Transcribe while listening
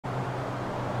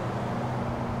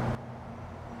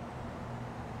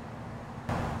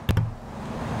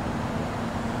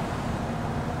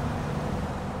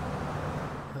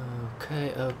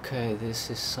Okay, this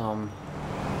is some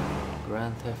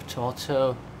Grand Theft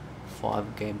Auto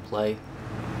 5 gameplay.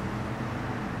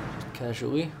 Just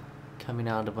casually coming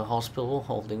out of a hospital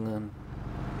holding a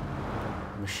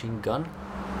machine gun.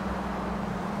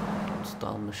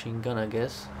 Style machine gun, I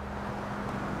guess.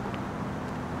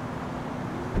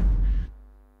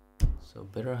 So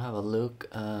better have a look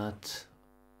at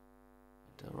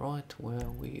the right where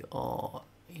we are,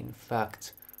 in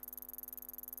fact.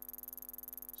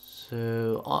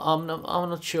 So I'm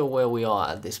not sure where we are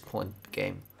at this point in the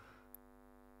game.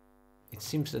 It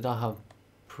seems that I have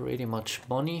pretty much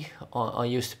money. I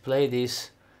used to play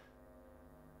this.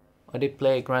 I did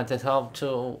play Grand Theft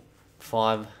Auto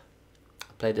 5. I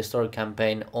played the story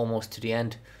campaign almost to the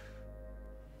end.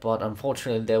 But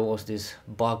unfortunately there was this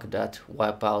bug that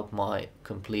wiped out my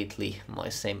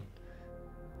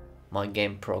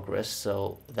game progress.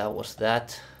 So that was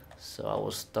that. So I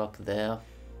was stuck there.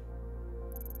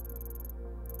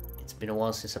 It's been a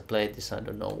while since I played this. I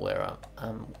don't know where I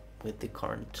am with the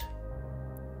current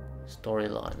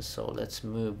storyline. So let's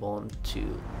move on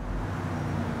to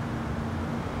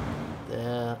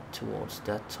there, towards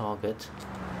that target.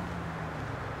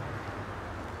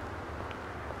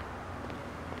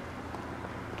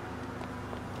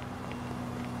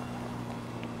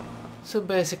 So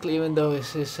basically, even though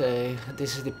this is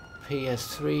the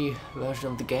PS3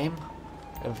 version of the game,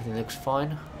 everything looks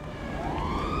fine.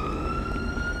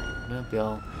 Maybe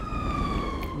I'm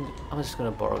just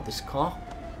gonna borrow this car.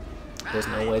 There's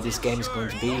no way this game is going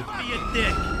to be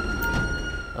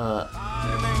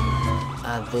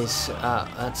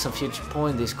at some future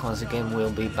point this kind of game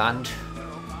will be banned,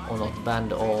 or not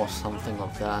banned, or something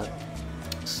of that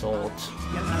sort.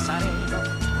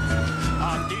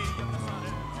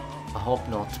 I hope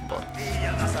not, but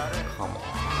come on.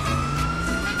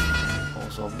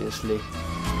 Also, obviously.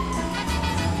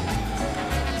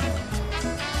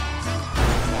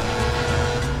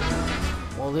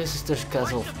 Well, this is just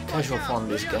casual fun,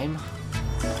 this game.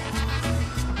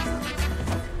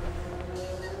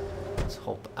 Let's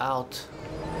hop out.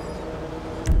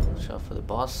 Watch out for the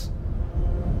boss.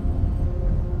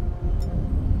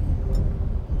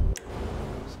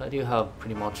 So I do have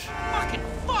pretty much... Fucking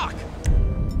fuck!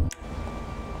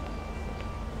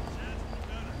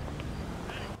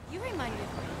 You remind me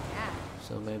of my dad.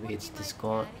 So maybe it's this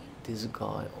guy,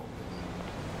 or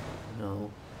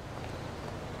no.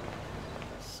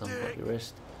 Somebody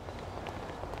rest.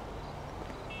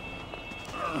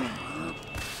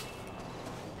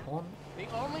 On. The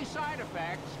only side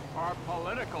effects are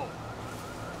political.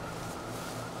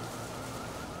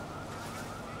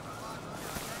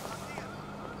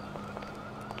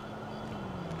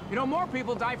 You know, more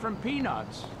people die from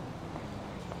peanuts.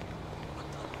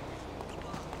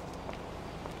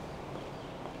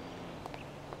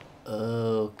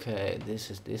 Okay, this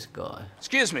is this guy.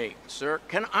 Excuse me, sir.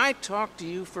 Can I talk to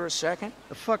you for a second?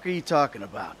 The fuck are you talking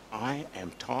about? I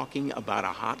am talking about a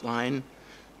hotline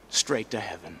straight to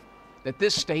heaven that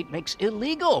this state makes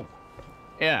illegal.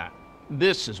 Yeah,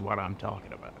 this is what I'm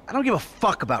talking about. I don't give a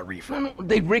fuck about reefer. No,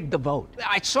 they rigged the vote.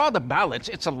 I saw the ballots.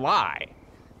 It's a lie.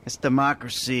 It's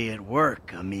democracy at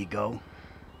work, amigo.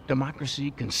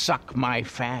 Democracy can suck my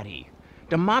fatty.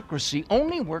 Democracy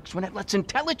only works when it lets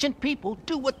intelligent people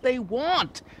do what they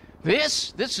want.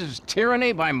 This is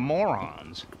tyranny by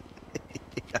morons.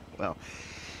 Yeah, well,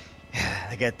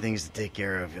 I got things to take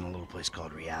care of in a little place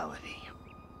called reality.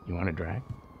 You want a drag?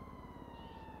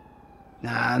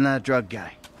 Nah, I'm not a drug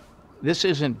guy. This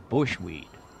isn't bushweed.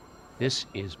 This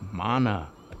is mana.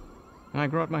 And I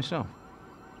grow it myself.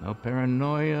 No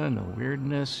paranoia, no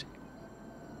weirdness.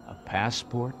 A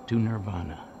passport to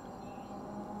nirvana.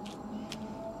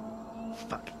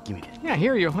 Fuck, give me this. Yeah,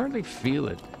 here, you'll hardly feel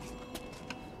it.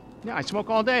 Yeah, I smoke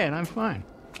all day and I'm fine.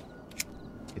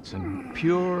 It's a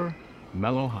pure,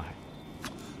 mellow high.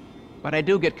 But I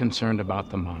do get concerned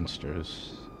about the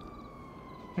monsters.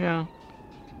 Yeah.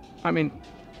 I mean...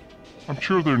 I'm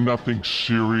sure they're nothing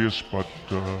serious, but,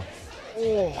 I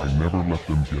never let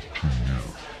them get too near.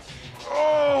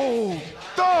 Oh,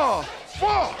 the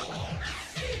fuck!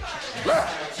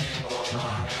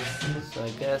 So I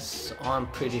guess I'm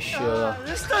pretty sure.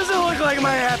 This doesn't look like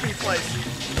my happy place.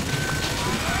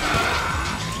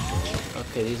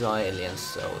 Okay, these are aliens,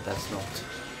 so that's not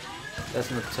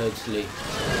totally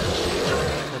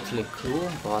cool,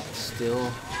 but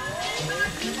still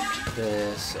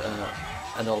there's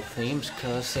adult themes,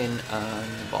 cursing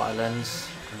and violence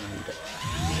and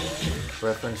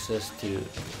references to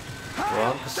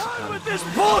drugs. Done with this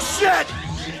bullshit!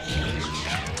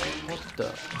 What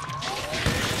the?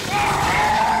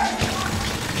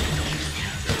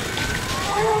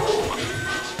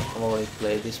 I'm already we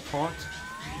play this part,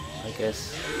 I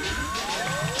guess.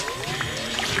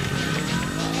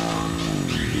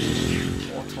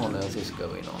 What on earth is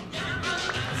going on?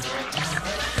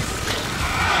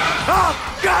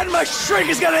 Oh, God, my shrink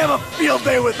is gonna have a field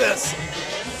day with this!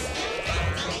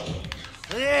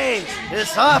 Hey,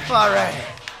 it's off already.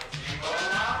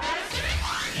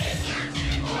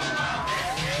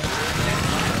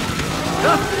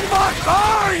 The fuck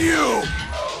are you?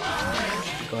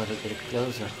 Gotta get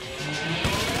closer.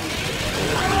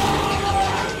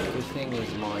 The thing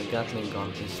is, my Gatling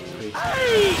gun is pretty.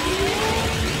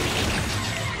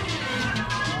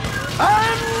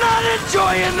 I'm not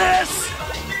enjoying this!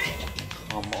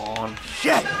 Come on.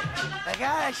 Shit! I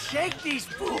gotta shake these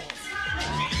fools!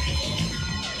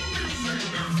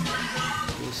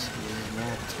 This is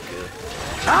not good.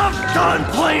 I'm done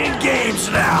playing games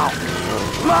now!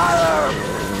 Mother!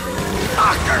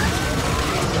 Fucker!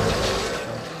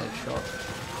 Headshot.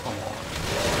 Come on.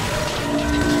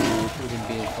 Shooting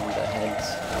beam from the heads.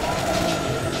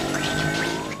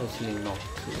 Totally not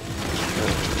good.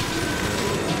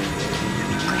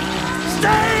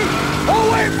 Stay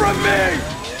away from me!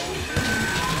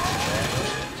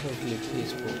 Totally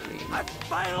peaceful beam. I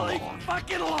finally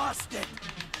fucking lost it!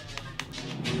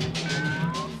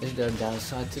 Is there a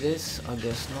downside to this? I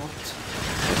guess not.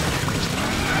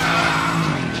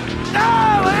 No,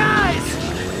 my eyes!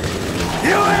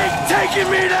 You ain't taking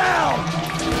me down!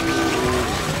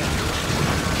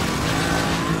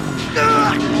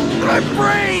 Ugh, my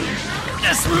brain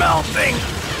is melting!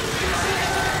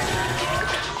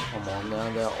 Come on now,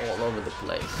 they're all over the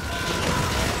place.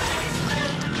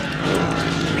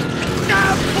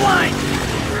 I'm blind!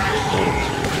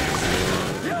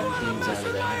 Beams out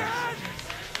of their hands.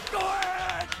 Go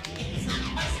ahead!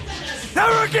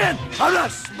 Never again! I'm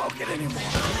not smoking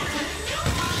anymore!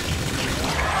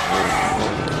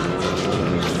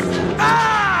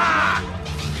 Ah!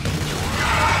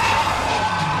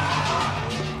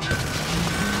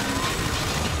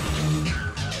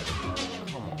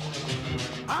 Come on.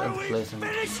 Are we Pleasant.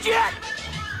 finished yet?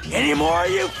 Any more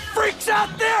of you freaks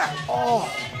out there? Oh,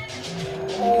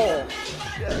 shit.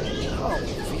 Oh,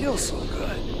 it feels so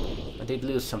good. I did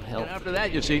lose some health. And after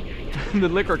that, you see, the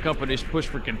liquor companies push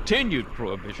for continued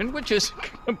prohibition, which is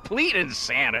complete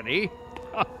insanity.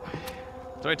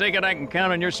 So I take it I can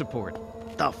count on your support.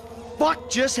 The fuck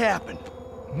just happened?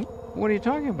 What are you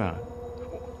talking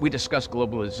about? We discussed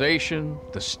globalization,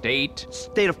 the state.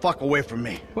 Stay the fuck away from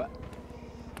me. What?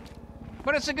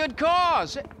 But it's a good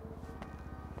cause.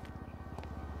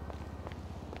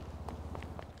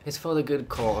 It's for the good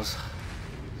cause.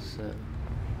 So...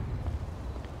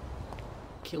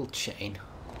 Kill chain.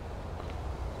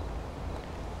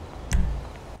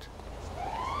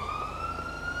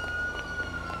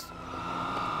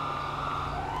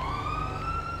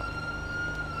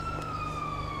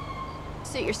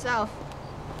 Suit yourself.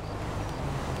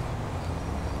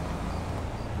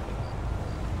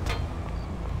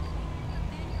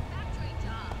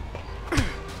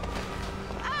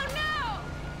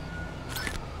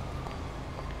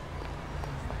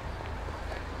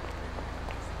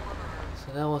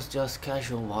 So that was just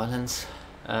casual violence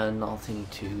and nothing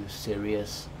too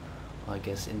serious, I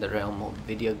guess, in the realm of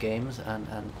video games and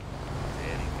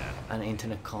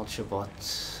internet culture, but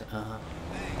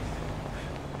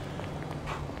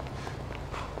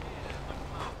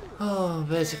oh,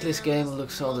 basically this game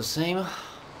looks all the same.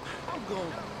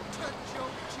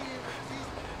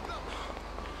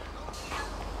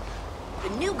 The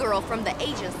new girl from the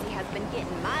agency has been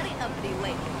getting mighty uppity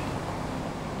lately.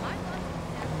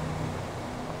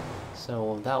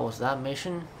 So that was that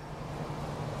mission.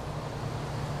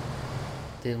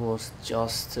 This was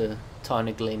just a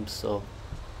tiny glimpse of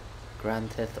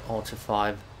Grand Theft Auto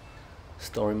 5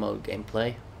 story mode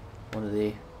gameplay. One of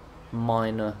the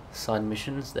minor side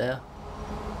missions there.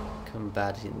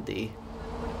 Combating the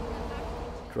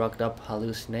drugged up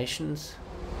hallucinations.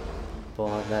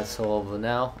 But that's all over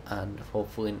now, and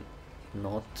hopefully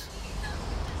not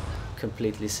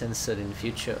completely censored in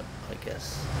future, I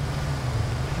guess.